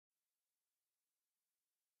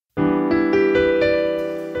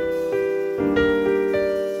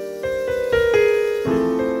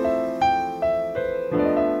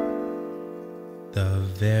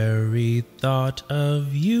thought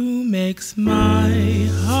of you makes my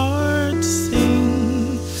heart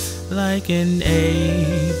sing like an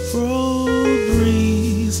April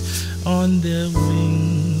breeze on the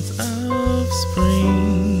wings of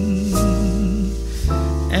spring,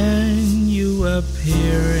 and you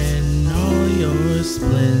appear in all your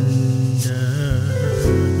splendor,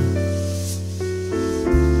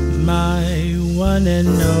 my one and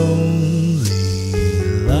only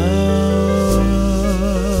love.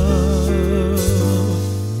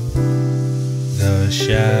 The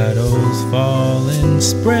shadows fall and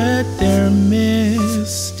spread their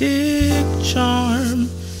mystic charm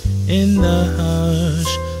in the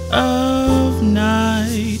hush of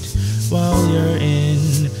night while you're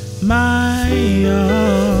in my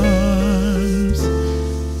arms.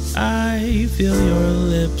 I feel your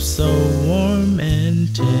lips so warm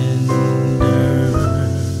and tender,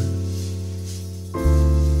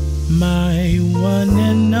 my one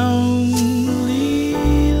and only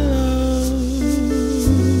love.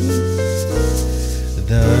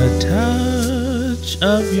 The touch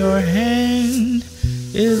of your hand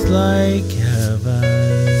is like heaven,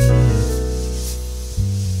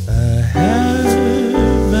 a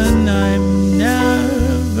heaven I've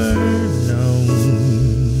never known.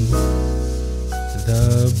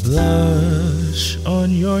 The blush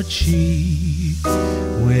on your cheek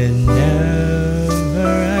whenever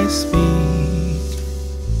I speak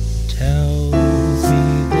tells me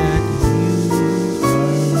that you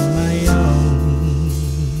are my own.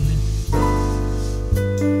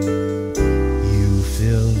 You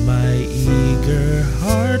fill my eager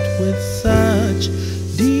heart with such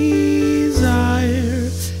desire.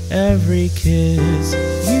 Every kiss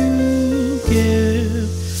you give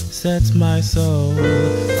sets my soul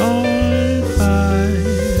on fire.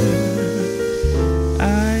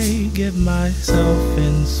 I give myself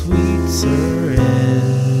in sweet surrender,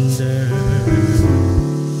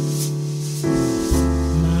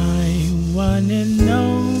 my one and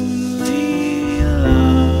only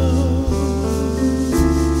love.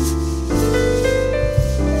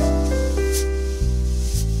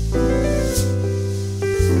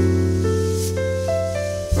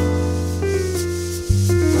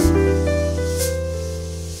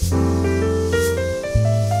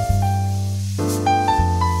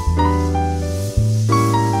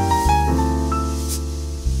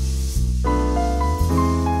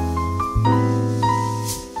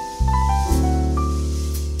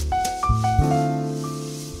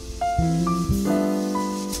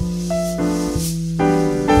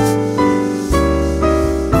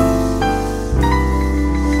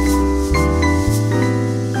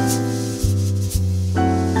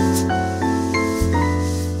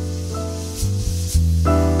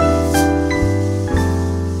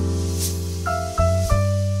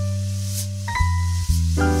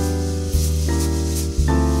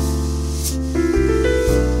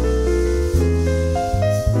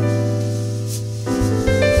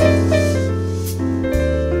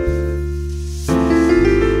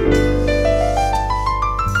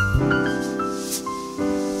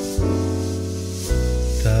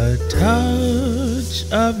 The touch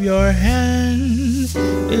of your hand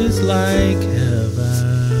is like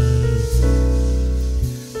heaven,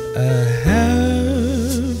 a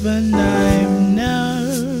heaven I've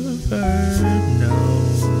never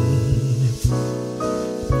known.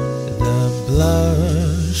 The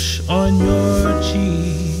blush on your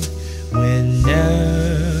cheek whenever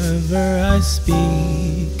I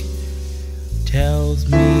speak tells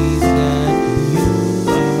me that you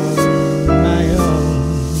are my own.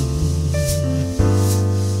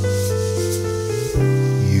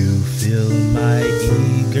 You fill my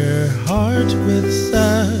eager heart with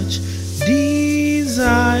such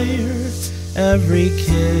desire. Every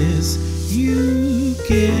kiss you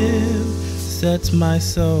give sets my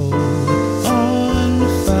soul on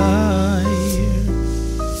fire.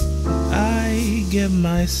 I give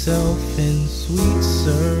myself in sweet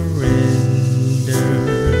surrender,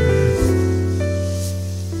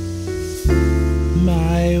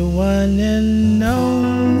 my one and only